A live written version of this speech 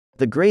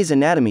The Grey's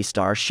Anatomy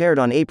star shared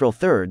on April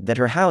 3 that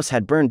her house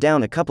had burned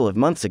down a couple of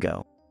months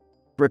ago.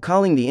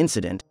 Recalling the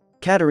incident,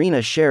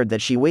 Caterina shared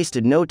that she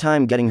wasted no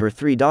time getting her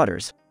 3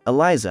 daughters,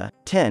 Eliza,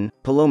 10,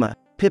 Paloma,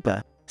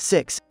 Pippa,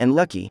 6, and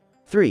Lucky,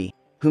 3,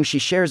 whom she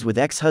shares with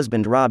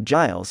ex-husband Rob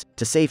Giles,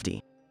 to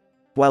safety.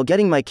 While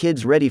getting my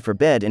kids ready for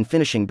bed and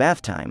finishing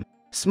bath time,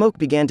 smoke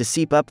began to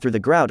seep up through the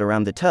grout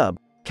around the tub,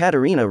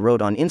 Caterina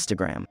wrote on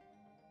Instagram.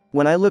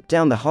 When I looked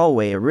down the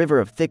hallway, a river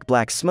of thick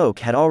black smoke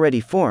had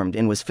already formed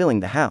and was filling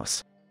the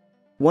house.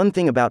 One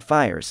thing about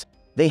fires,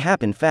 they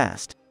happen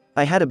fast.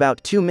 I had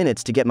about 2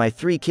 minutes to get my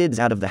 3 kids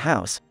out of the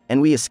house,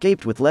 and we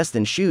escaped with less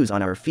than shoes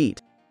on our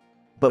feet.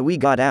 But we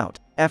got out.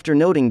 After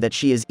noting that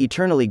she is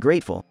eternally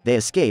grateful they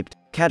escaped,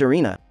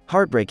 Caterina,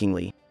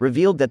 heartbreakingly,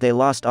 revealed that they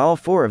lost all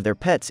 4 of their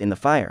pets in the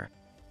fire.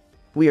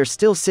 We are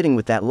still sitting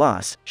with that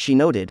loss, she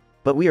noted,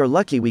 but we are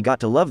lucky we got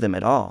to love them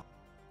at all.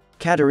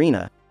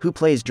 Caterina, who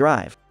plays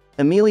Drive,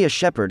 Amelia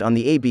Shepherd on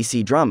the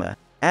ABC drama,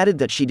 added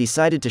that she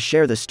decided to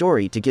share the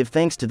story to give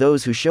thanks to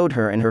those who showed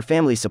her and her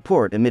family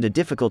support amid a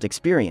difficult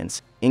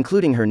experience,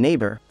 including her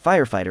neighbor,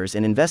 firefighters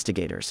and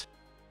investigators.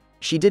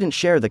 She didn't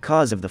share the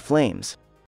cause of the flames.